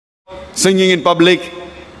Singing in public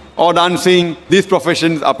or dancing, these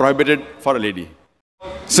professions are prohibited for a lady.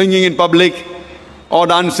 Singing in public or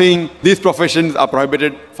dancing, these professions are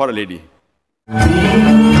prohibited for a lady.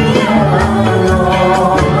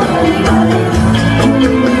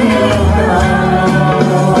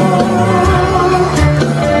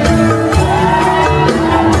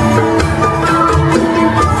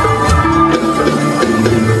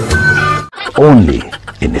 Only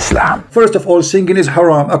in Islam. First of all, singing is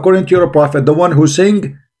haram. According to your prophet, the one who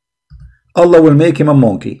sing, Allah will make him a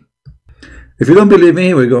monkey. If you don't believe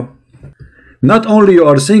me, here we go. Not only you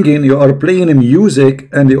are singing, you are playing music,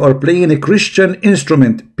 and you are playing a Christian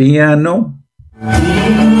instrument, piano.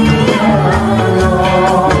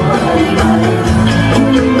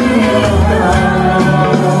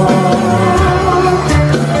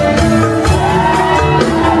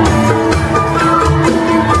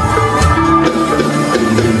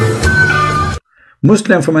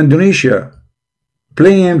 Muslim from Indonesia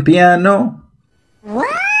playing piano. What?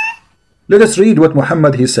 Let us read what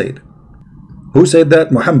Muhammad he said. Who said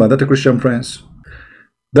that? Muhammad, not a Christian prince.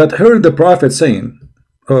 That heard the prophet saying,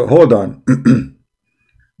 hold on.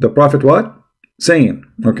 The prophet what? Saying,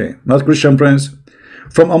 okay, not Christian prince.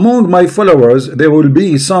 From among my followers, there will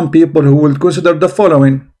be some people who will consider the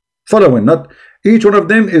following, not each one of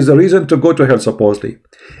them is a reason to go to hell, supposedly.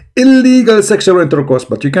 Illegal sexual intercourse,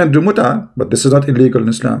 but you can't do muta, but this is not illegal in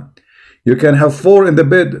Islam. You can have 4 in the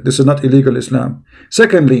bed, this is not illegal in Islam.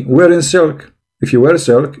 Secondly, wearing silk. If you wear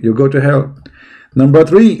silk, you go to hell. Number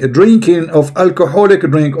 3, drinking of alcoholic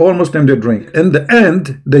drink, all Muslims they drink. In the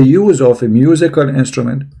end, the use of a musical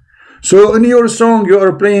instrument. So in your song, you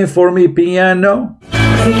are playing for me piano.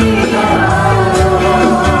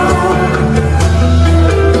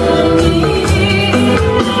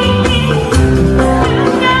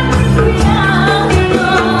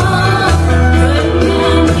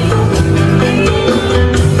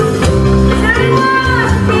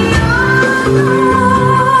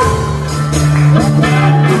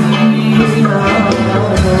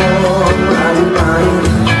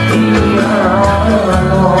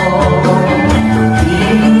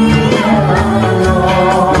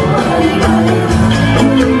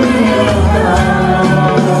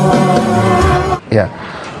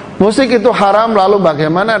 Musik itu haram, lalu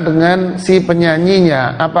bagaimana dengan si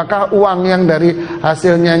penyanyinya? Apakah uang yang dari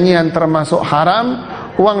hasil nyanyian termasuk haram?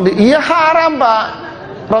 Iya haram, Pak.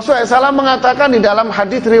 Rasulullah SAW mengatakan di dalam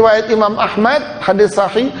hadis riwayat Imam Ahmad, hadis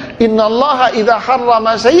sahih, innallaha idza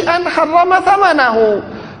harrama syai'an harrama thamanahu.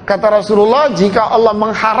 Kata Rasulullah, jika Allah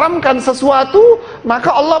mengharamkan sesuatu,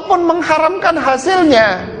 maka Allah pun mengharamkan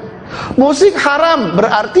hasilnya. Musik haram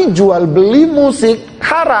berarti jual beli musik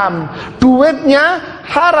haram, duitnya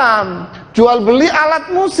haram. Jual beli alat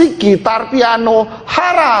musik, gitar, piano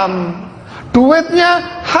haram,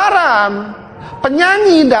 duitnya haram.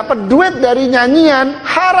 Penyanyi dapat duit dari nyanyian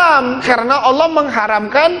haram, karena Allah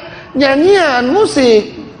mengharamkan nyanyian musik.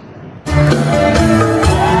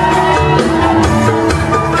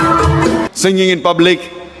 Singing in public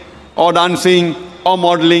or dancing or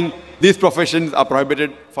modeling, these professions are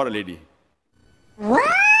prohibited for a lady. What?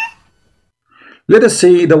 Let us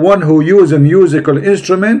see the one who uses a musical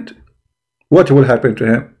instrument, what will happen to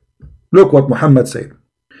him? Look what Muhammad said.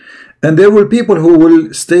 And there will people who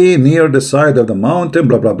will stay near the side of the mountain,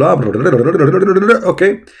 blah, blah, blah, blah, blah, blah, blah, blah, blah,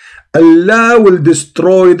 okay. Allah will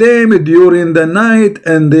destroy them during the night,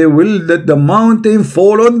 and they will let the mountain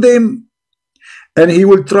fall on them. And he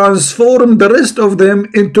will transform the rest of them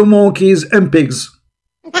into monkeys and pigs.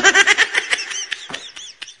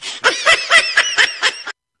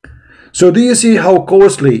 So do you see how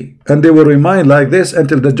costly? And they will remain like this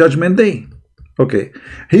until the judgment day. Okay,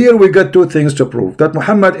 here we got 2 things to prove that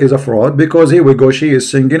Muhammad is a fraud, because here we go, she is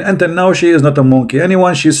singing, until now she is not a monkey.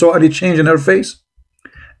 Anyone she saw any change in her face?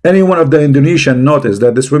 Anyone of the Indonesian noticed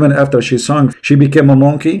that this woman, after she sang, she became a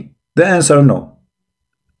monkey? The answer, no.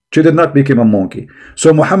 She did not become a monkey.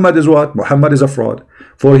 So Muhammad is what? Muhammad is a fraud.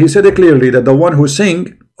 For he said clearly that the one who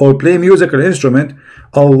sing or play musical instrument,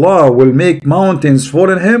 Allah will make mountains fall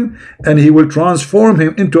on him, and he will transform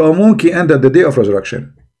him into a monkey under the day of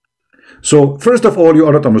resurrection. So first of all, you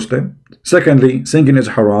are not a Muslim. Secondly, singing is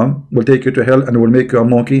haram, will take you to hell and will make you a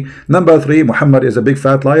monkey. Number 3, Muhammad is a big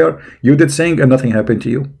fat liar. You did sing and nothing happened to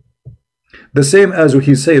you. The same as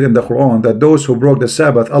he said in the Quran that those who broke the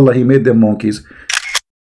Sabbath, Allah he made them monkeys.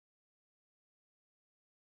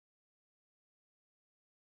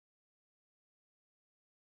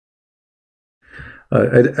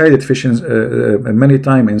 I did fishing many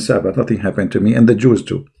times in Sabbath, nothing happened to me, and the Jews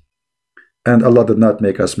too. And Allah did not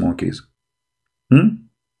make us monkeys.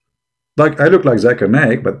 Like I look like ZAKIR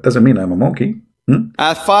NAIK, but doesn't mean I'm a monkey.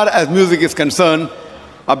 As far as music is concerned,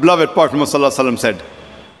 our beloved Prophet Muhammad said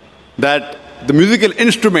that the musical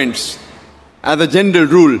instruments, as a general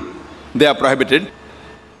rule, they are prohibited,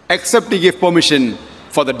 except he gave permission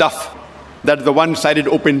for the duff, that is the one-sided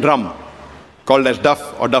open drum, called as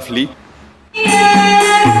duff or duffly.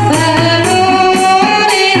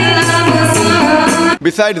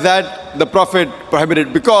 Besides that, the Prophet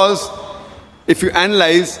prohibited, because if you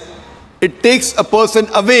analyze, it takes a person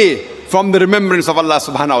away from the remembrance of Allah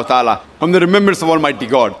subhanahu wa ta'ala, from the remembrance of Almighty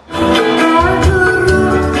God.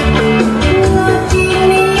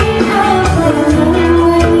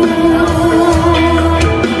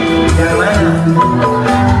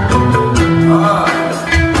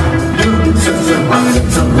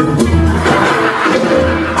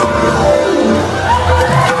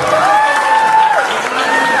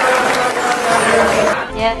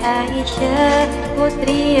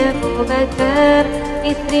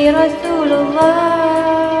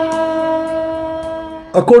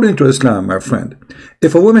 According to Islam, my friend,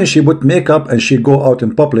 if a woman she put makeup and she go out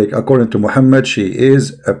in public, according to Muhammad, she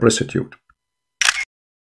is a prostitute.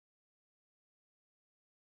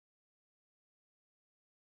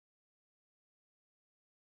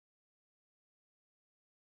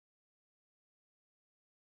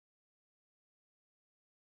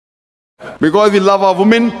 Because we love our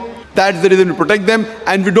women, that's the reason we protect them,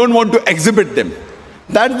 and we don't want to exhibit them.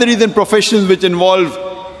 That's the reason professions which involve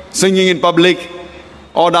singing in public,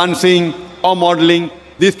 or dancing, or modeling,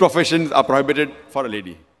 these professions are prohibited for a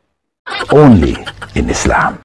lady. Only in Islam.